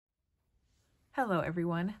Hello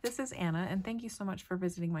everyone, this is Anna and thank you so much for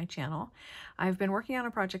visiting my channel. I've been working on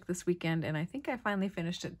a project this weekend and I think I finally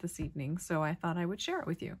finished it this evening, so I thought I would share it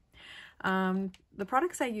with you. The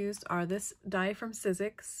products I used are this die from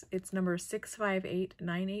Sizzix. It's number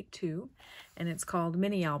 658982 and it's called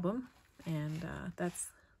Mini Album, and that's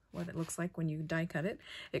what it looks like when you die cut it.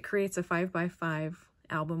 It creates a 5x5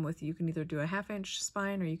 album with, you can either do a 1/2 inch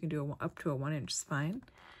spine or you can do up to a 1 inch spine.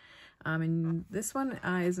 And this one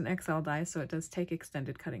is an XL die, so it does take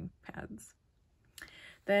extended cutting pads.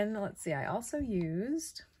 Then let's see, I also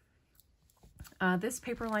used this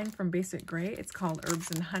paper line from BasicGrey. It's called Herbs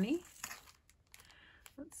and Honey.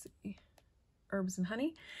 Let's see, Herbs and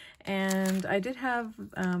Honey. And I did have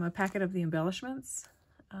a packet of the embellishments.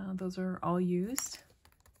 Those are all used,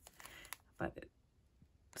 but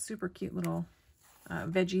super cute little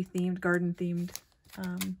veggie themed, garden themed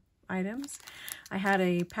items. I had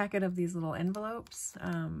a packet of these little envelopes.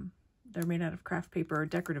 They're made out of craft paper,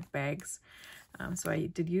 decorative bags. So I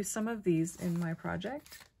did use some of these in my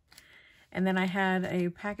project. And then I had a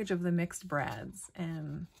package of the mixed brads,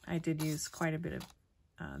 and I did use quite a bit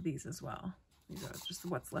of these as well. These are just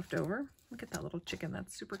what's left over. Look at that little chicken,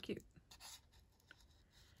 that's super cute.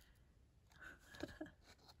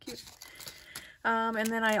 Cute. And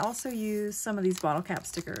then I also used some of these bottle cap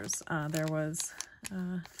stickers. There was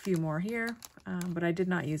a few more here, but I did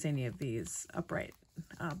not use any of these upright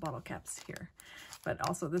bottle caps here. But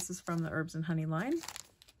also this is from the Herbs and Honey line.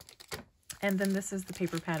 And then this is the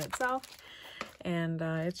paper pad itself. And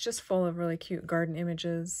it's just full of really cute garden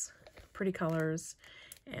images, pretty colors,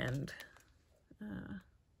 and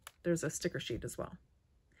there's a sticker sheet as well.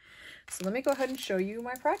 So let me go ahead and show you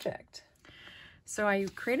my project. So I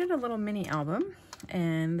created a little mini album,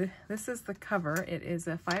 and this is the cover. It is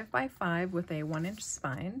a 5x5 with a 1 inch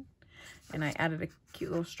spine, and I added a cute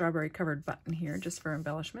little strawberry covered button here just for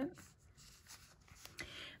embellishment.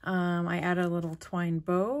 I added a little twine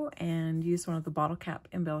bow and used one of the bottle cap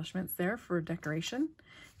embellishments there for decoration,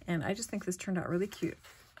 and I just think this turned out really cute.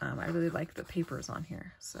 I really like the papers on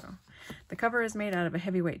here. So the cover is made out of a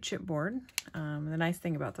heavyweight chipboard. The nice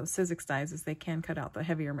thing about those Sizzix dies is they can cut out the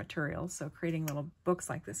heavier materials, so creating little books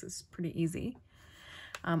like this is pretty easy.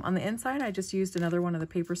 On the inside, I just used another one of the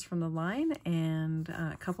papers from the line and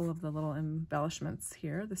a couple of the little embellishments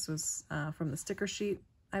here. This was from the sticker sheet,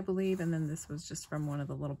 I believe, and then this was just from one of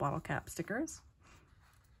the little bottle cap stickers.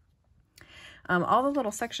 All the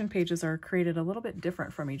little section pages are created a little bit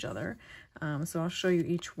different from each other, so I'll show you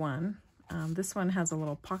each one. This one has a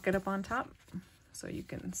little pocket up on top, so you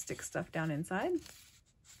can stick stuff down inside.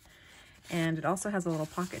 And it also has a little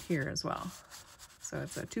pocket here as well. So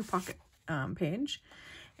it's a 2-pocket page,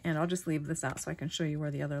 and I'll just leave this out so I can show you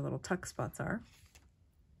where the other little tuck spots are.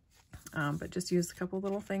 But just use a couple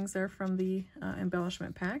little things there from the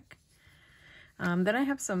embellishment pack. Then I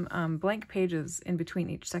have some blank pages in between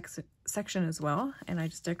each section as well, and I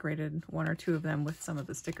just decorated 1 or 2 of them with some of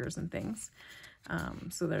the stickers and things.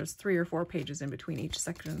 So there's 3 or 4 pages in between each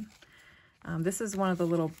section. This is one of the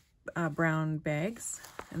little brown bags,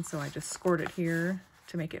 and so I just scored it here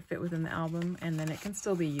to make it fit within the album, and then it can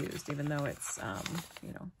still be used even though it's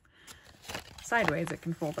you know, sideways. It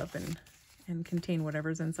can fold up and contain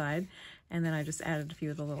whatever's inside. And then I just added a few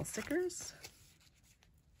of the little stickers.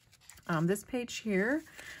 This page here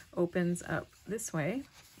opens up this way,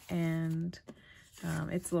 and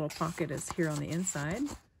its little pocket is here on the inside.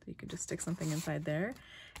 You can just stick something inside there.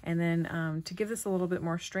 And then to give this a little bit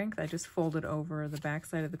more strength, I just folded over the back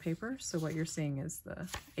side of the paper. So what you're seeing is the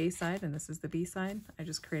A side, and this is the B side. I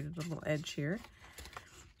just created a little edge here.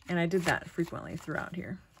 And I did that frequently throughout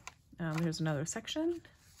here. Here's another section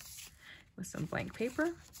with some blank paper.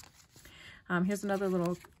 Here's another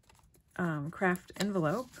little craft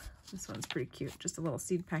envelope. This one's pretty cute, just a little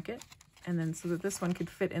seed packet. And then so that this one could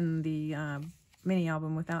fit in the mini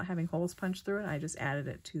album without having holes punched through it, I just added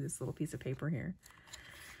it to this little piece of paper here.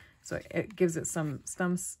 So it gives it some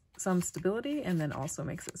stability, and then also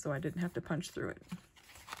makes it so I didn't have to punch through it.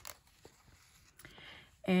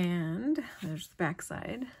 And there's the back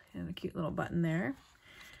side and a cute little button there.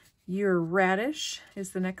 Your radish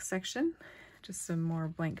is the next section, just some more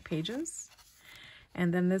blank pages.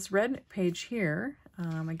 And then this red page here,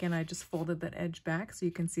 again, I just folded that edge back so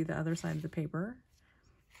you can see the other side of the paper.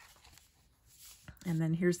 And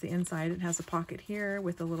then here's the inside. It has a pocket here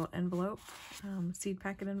with a little envelope, seed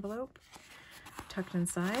packet envelope, tucked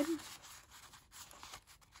inside.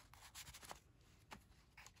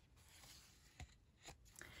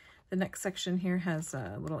 The next section here has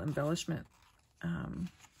a little embellishment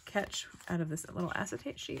catch out of this little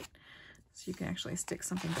acetate sheet. So you can actually stick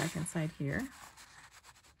something back inside here.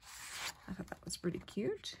 I thought that was pretty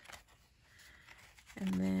cute.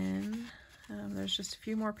 And then there's just a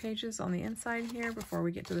few more pages on the inside here before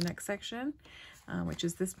we get to the next section, which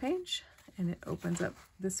is this page. And it opens up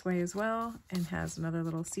this way as well and has another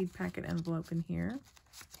little seed packet envelope in here.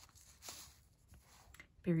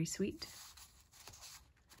 Very sweet.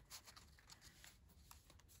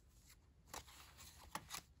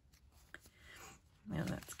 And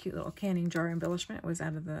that's a cute little canning jar embellishment. It was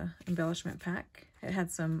out of the embellishment pack. It had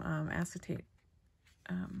some acetate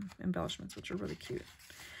embellishments, which are really cute.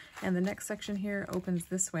 And the next section here opens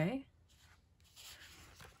this way.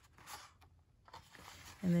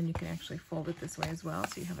 And then you can actually fold it this way as well.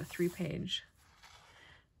 So you have a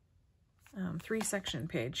three-section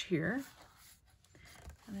page here.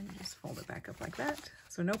 And then you just fold it back up like that.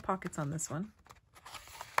 So no pockets on this one.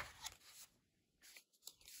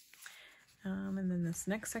 And then this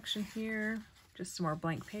next section here, just some more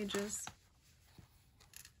blank pages.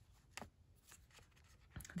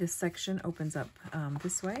 This section opens up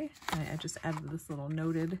this way. I just added this little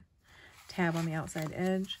noted tab on the outside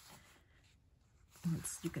edge.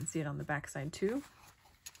 You can see it on the back side too.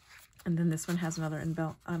 And then this one has another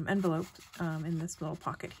envelope in this little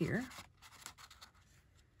pocket here.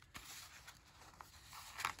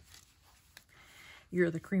 You're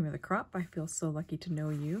the cream of the crop. I feel so lucky to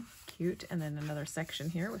know you. Cute. And then another section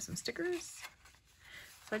here with some stickers.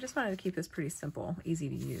 So I just wanted to keep this pretty simple, easy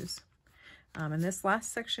to use. And this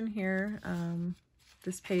last section here,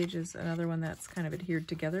 this page is another one that's kind of adhered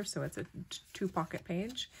together. So it's a two-pocket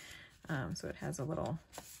page. So it has a little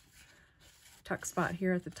tuck spot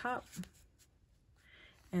here at the top.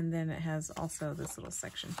 And then it has also this little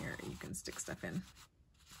section here you can stick stuff in.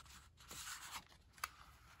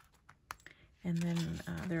 And then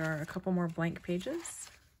there are a couple more blank pages.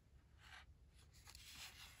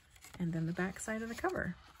 And then the back side of the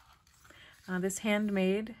cover. This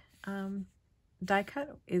handmade die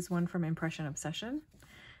cut is one from Impression Obsession.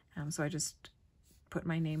 So I just put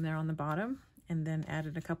my name there on the bottom and then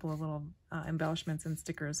added a couple of little embellishments and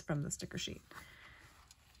stickers from the sticker sheet.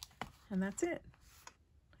 And that's it.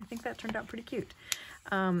 I think that turned out pretty cute.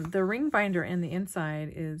 The ring binder in the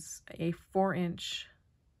inside is a 4-inch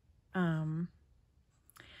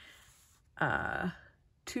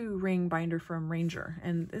 2-ring binder from Ranger,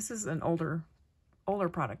 and this is an older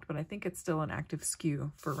product, but I think it's still an active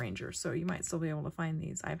SKU for Ranger, so you might still be able to find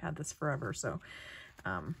these. I've had this forever, so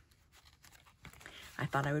I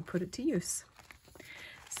thought I would put it to use.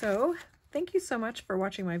 So thank you so much for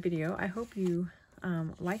watching my video. I hope you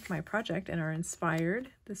like my project and are inspired.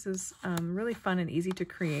 This is really fun and easy to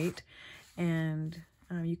create, and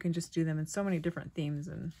you can just do them in so many different themes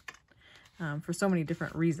and for so many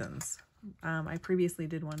different reasons. I previously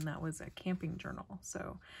did one that was a camping journal,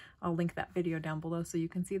 so I'll link that video down below so you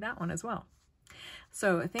can see that one as well.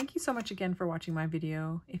 So thank you so much again for watching my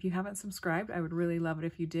video. If you haven't subscribed, I would really love it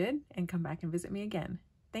if you did, and come back and visit me again.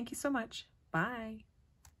 Thank you so much. Bye.